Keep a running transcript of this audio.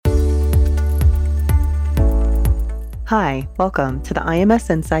Hi, welcome to the IMS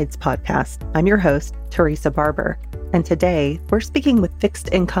Insights podcast. I'm your host, Teresa Barber, and today we're speaking with fixed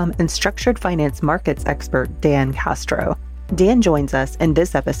income and structured finance markets expert Dan Castro. Dan joins us in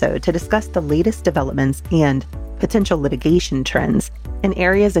this episode to discuss the latest developments and potential litigation trends in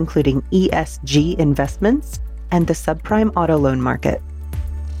areas including ESG investments and the subprime auto loan market.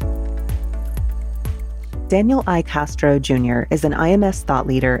 Daniel I. Castro Jr. is an IMS thought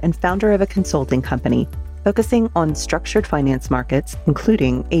leader and founder of a consulting company focusing on structured finance markets,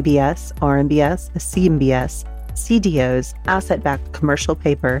 including ABS, RMBS, CMBS, CDOs, asset-backed commercial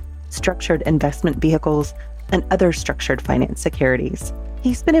paper, structured investment vehicles, and other structured finance securities.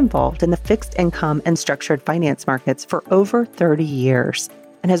 He's been involved in the fixed income and structured finance markets for over 30 years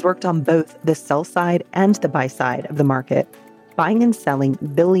and has worked on both the sell side and the buy side of the market, buying and selling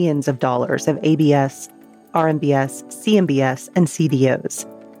billions of dollars of ABS, RMBS, CMBS, and CDOs.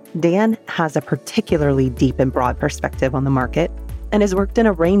 Dan has a particularly deep and broad perspective on the market and has worked in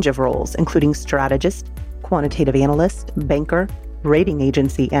a range of roles, including strategist, quantitative analyst, banker, rating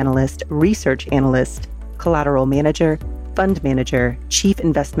agency analyst, research analyst, collateral manager, fund manager, chief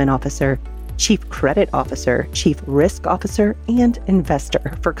investment officer, chief credit officer, chief risk officer, and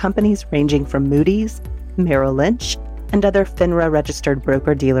investor for companies ranging from Moody's, Merrill Lynch, and other FINRA-registered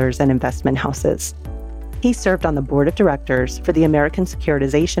broker-dealers and investment houses. He served on the board of directors for the American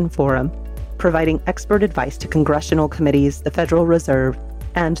Securitization Forum, providing expert advice to congressional committees, the Federal Reserve,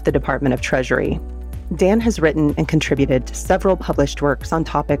 and the Department of Treasury. Dan has written and contributed to several published works on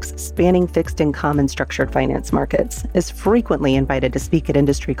topics spanning fixed income and structured finance markets, is frequently invited to speak at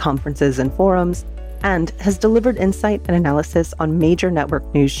industry conferences and forums, and has delivered insight and analysis on major network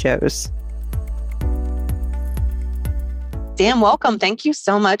news shows. Dan, welcome. Thank you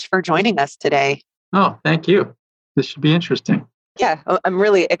so much for joining us today. Oh, thank you. This should be interesting. Yeah, I'm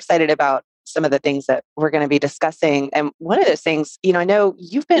really excited about some of the things that we're going to be discussing. And one of those things, I know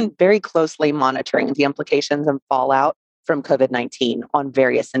you've been very closely monitoring the implications and fallout from COVID-19 on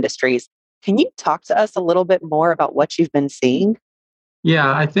various industries. Can you talk to us a little bit more about what you've been seeing?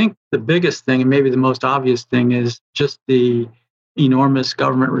 Yeah, I think the biggest thing, and maybe the most obvious thing, is just the enormous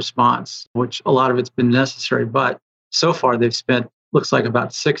government response, which a lot of it's been necessary. But so far, they've spent, looks like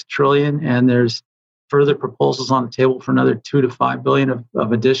about $6 trillion, and there's further proposals on the table for another $2 to $5 billion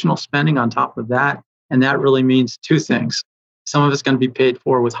of additional spending on top of that. And that really means two things. Some of it's going to be paid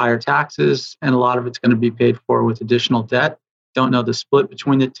for with higher taxes, and a lot of it's going to be paid for with additional debt. Don't know the split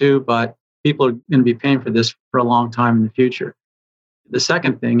between the two, but people are going to be paying for this for a long time in the future. The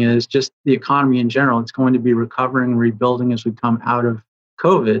second thing is just the economy in general. It's going to be recovering and rebuilding as we come out of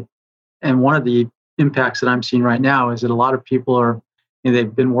COVID. And one of the impacts that I'm seeing right now is that a lot of people are,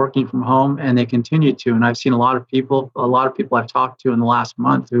 they've been working from home and they continue to. And I've seen a lot of people I've talked to in the last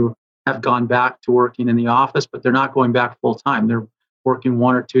month who have gone back to working in the office, but they're not going back full time. They're working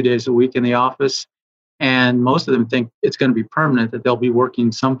 1 or 2 days a week in the office. And most of them think it's going to be permanent, that they'll be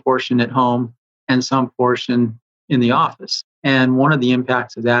working some portion at home and some portion in the office. And one of the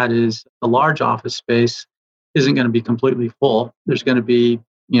impacts of that is the large office space isn't going to be completely full. There's going to be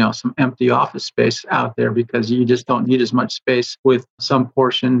some empty office space out there because you just don't need as much space with some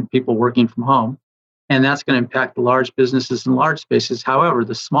portion people working from home. And that's going to impact the large businesses and large spaces. However,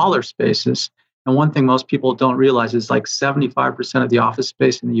 the smaller spaces, and one thing most people don't realize is like 75% of the office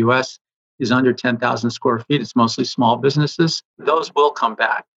space in the US is under 10,000 square feet. It's mostly small businesses. Those will come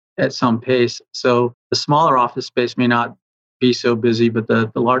back at some pace. So the smaller office space may not be so busy, but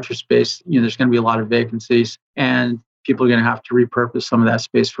the larger space, there's going to be a lot of vacancies. And people are going to have to repurpose some of that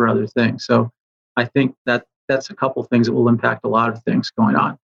space for other things. So I think that's a couple of things that will impact a lot of things going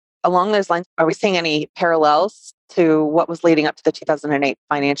on. Along those lines, are we seeing any parallels to what was leading up to the 2008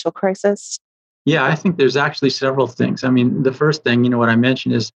 financial crisis? Yeah, I think there's actually several things. I mean, the first thing, what I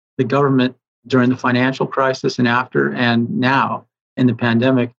mentioned is the government during the financial crisis and after, and now in the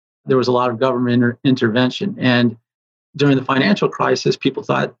pandemic, there was a lot of government intervention. And during the financial crisis, people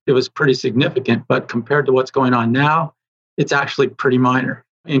thought it was pretty significant, but compared to what's going on now, it's actually pretty minor.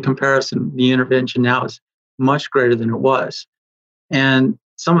 In comparison, the intervention now is much greater than it was. And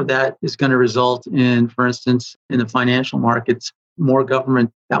some of that is going to result in, for instance, in the financial markets, more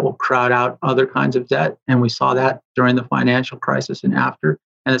government that will crowd out other kinds of debt. And we saw that during the financial crisis and after.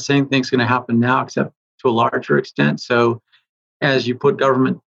 And the same thing's going to happen now, except to a larger extent. So as you put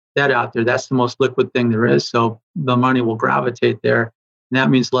government debt out there, that's the most liquid thing there is. So the money will gravitate there. And that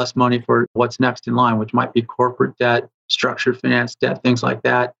means less money for what's next in line, which might be corporate debt, structured finance debt, things like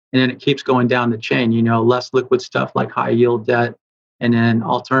that. And then it keeps going down the chain, less liquid stuff like high yield debt, and then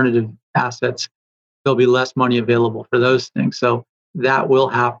alternative assets. There'll be less money available for those things. So that will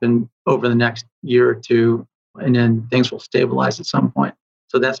happen over the next year or two. and then things will stabilize at some point.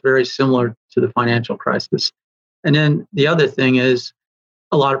 So that's very similar to the financial crisis. And then the other thing is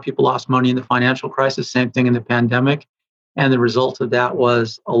a lot of people lost money in the financial crisis, same thing in the pandemic. And the result of that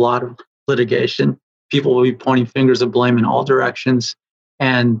was a lot of litigation. People will be pointing fingers of blame in all directions,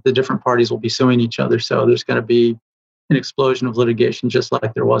 and the different parties will be suing each other. So there's going to be an explosion of litigation, just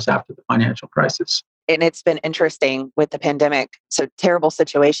like there was after the financial crisis. And it's been interesting with the pandemic. So terrible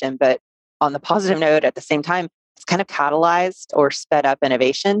situation, but on the positive note, at the same time, it's kind of catalyzed or sped up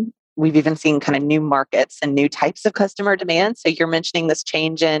innovation. We've even seen kind of new markets and new types of customer demand. So you're mentioning this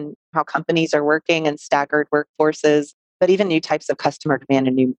change in how companies are working and staggered workforces, but even new types of customer demand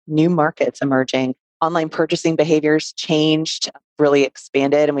and new markets emerging. Online purchasing behaviors changed, really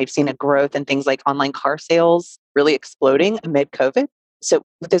expanded, and we've seen a growth in things like online car sales really exploding amid COVID. So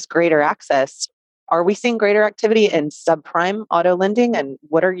with this greater access, are we seeing greater activity in subprime auto lending? And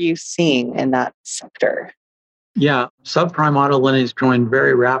what are you seeing in that sector? Yeah, subprime auto lending is growing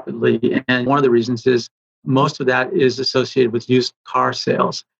very rapidly. And one of the reasons is most of that is associated with used car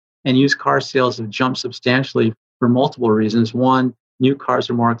sales. And used car sales have jumped substantially for multiple reasons. One, new cars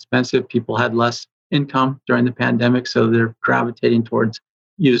are more expensive. People had less income during the pandemic, so they're gravitating towards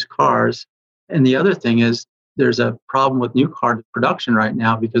used cars. And the other thing is there's a problem with new car production right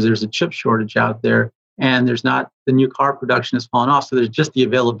now because there's a chip shortage out there, and the new car production has fallen off. So there's just the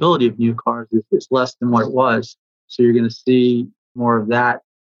availability of new cars is less than what it was. So you're going to see more of that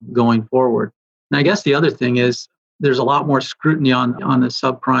going forward. And I guess the other thing is there's a lot more scrutiny on the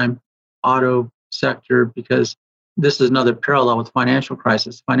subprime auto sector because this is another parallel with financial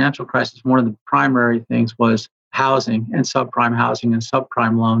crisis. Financial crisis, one of the primary things was housing and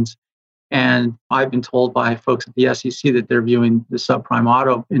subprime loans. And I've been told by folks at the SEC that they're viewing the subprime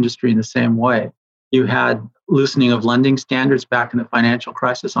auto industry in the same way. You had loosening of lending standards back in the financial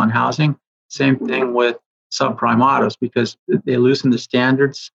crisis on housing. Same thing with subprime autos because they loosen the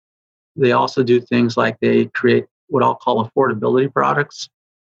standards. They also do things like they create what I'll call affordability products.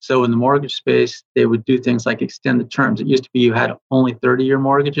 So in the mortgage space, they would do things like extend the terms. It used to be you had only 30-year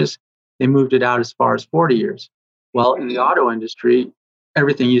mortgages. They moved it out as far as 40 years. Well, in the auto industry,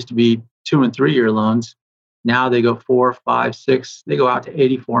 everything used to be 2 and 3 year loans. Now they go 4, 5, 6, they go out to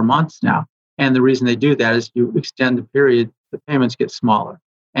 84 months now. And the reason they do that is you extend the period, the payments get smaller.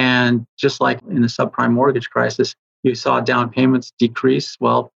 And just like in the subprime mortgage crisis, you saw down payments decrease.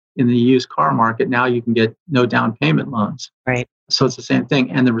 Well, in the used car market, now you can get no down payment loans. Right. So it's the same thing.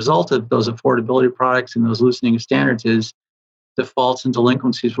 And the result of those affordability products and those loosening of standards is defaults and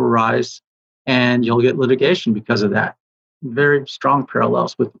delinquencies will rise and you'll get litigation because of that. Very strong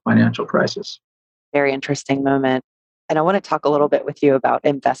parallels with the financial crisis. Very interesting moment. And I want to talk a little bit with you about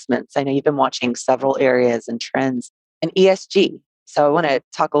investments. I know you've been watching several areas and trends and ESG. So I want to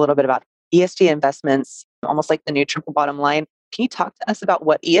talk a little bit about ESG investments, almost like the new triple bottom line. Can you talk to us about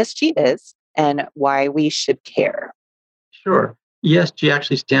what ESG is and why we should care? Sure. ESG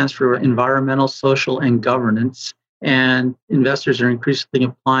actually stands for environmental, social, and governance. And investors are increasingly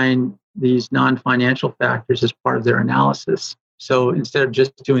applying these non-financial factors as part of their analysis. So instead of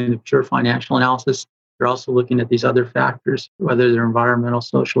just doing the pure financial analysis, they're also looking at these other factors, whether they're environmental,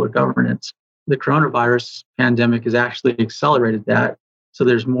 social, or governance. The coronavirus pandemic has actually accelerated that. So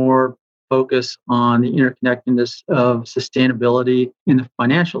there's more focus on the interconnectedness of sustainability in the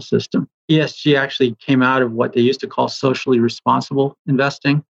financial system. ESG actually came out of what they used to call socially responsible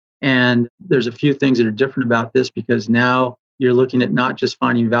investing. And there's a few things that are different about this because now you're looking at not just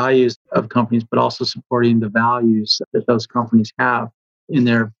finding values of companies, but also supporting the values that those companies have in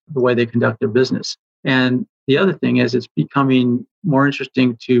the way they conduct their business. And the other thing is it's becoming more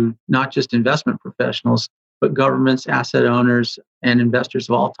interesting to not just investment professionals, but governments, asset owners, and investors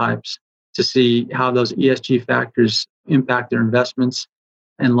of all types to see how those ESG factors impact their investments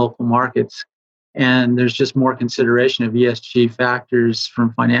and local markets. And there's just more consideration of ESG factors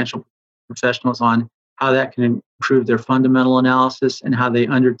from financial professionals on how that can improve their fundamental analysis and how they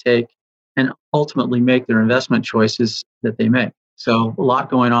undertake and ultimately make their investment choices that they make. So a lot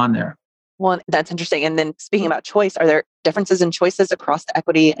going on there. Well, that's interesting. And then speaking about choice, are there differences in choices across the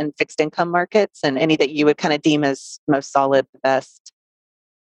equity and fixed income markets and any that you would kind of deem as most solid, the best?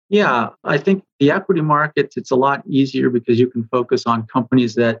 Yeah, I think the equity markets, it's a lot easier because you can focus on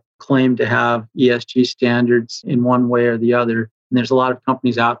companies that claim to have ESG standards in one way or the other. And there's a lot of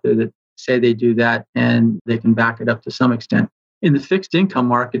companies out there that say they do that and they can back it up to some extent. In the fixed income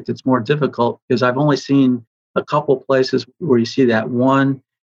market, it's more difficult because I've only seen a couple places where you see that. One,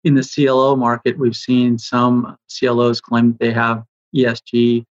 in the CLO market, we've seen some CLOs claim that they have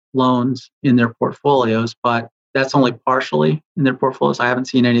ESG loans in their portfolios, but that's only partially in their portfolios. I haven't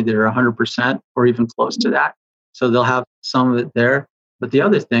seen any that are 100% or even close to that. So they'll have some of it there. But the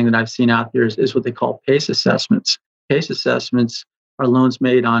other thing that I've seen out there is what they call PACE assessments. PACE assessments are loans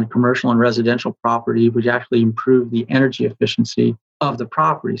made on commercial and residential property, which actually improve the energy efficiency of the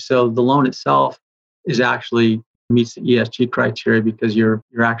property. So the loan itself is actually meets the ESG criteria because you're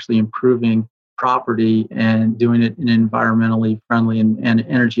actually improving property and doing it in an environmentally friendly and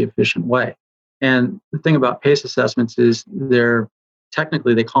energy efficient way. And the thing about PACE assessments is they're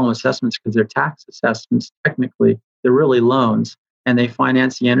technically, they call them assessments because they're tax assessments. Technically, they're really loans and they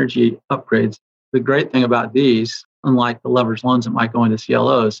finance the energy upgrades. The great thing about these, unlike the leveraged loans that might go into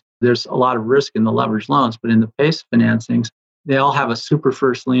CLOs, there's a lot of risk in the leveraged loans, but in the PACE financings, they all have a super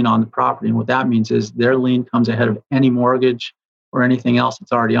first lien on the property. And what that means is their lien comes ahead of any mortgage or anything else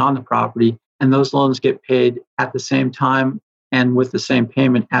that's already on the property. And those loans get paid at the same time and with the same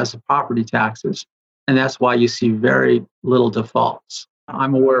payment as the property taxes. And that's why you see very little defaults.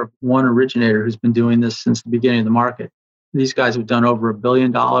 I'm aware of one originator who's been doing this since the beginning of the market. These guys have done over $1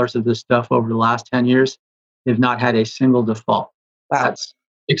 billion of this stuff over the last 10 years. They've not had a single default. Wow. That's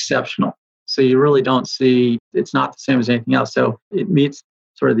exceptional. So you really don't see, it's not the same as anything else. So it meets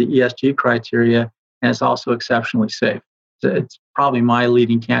sort of the ESG criteria, and it's also exceptionally safe. So it's probably my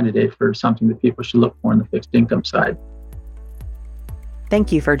leading candidate for something that people should look for in the fixed income side.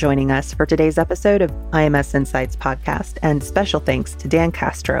 Thank you for joining us for today's episode of IMS Insights podcast, and special thanks to Dan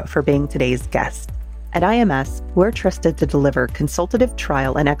Castro for being today's guest. At IMS, we're trusted to deliver consultative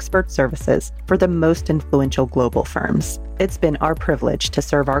trial and expert services for the most influential global firms. It's been our privilege to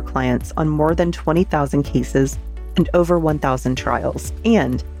serve our clients on more than 20,000 cases and over 1,000 trials,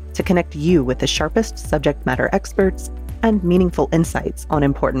 and to connect you with the sharpest subject matter experts and meaningful insights on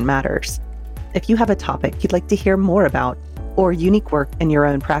important matters. If you have a topic you'd like to hear more about, or unique work in your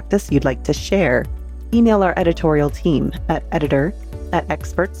own practice you'd like to share, email our editorial team at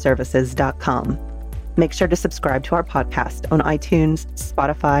editor@expertservices.com. Make sure to subscribe to our podcast on iTunes,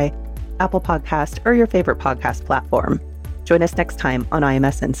 Spotify, Apple Podcast, or your favorite podcast platform. Join us next time on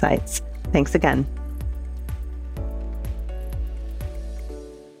IMS Insights. Thanks again.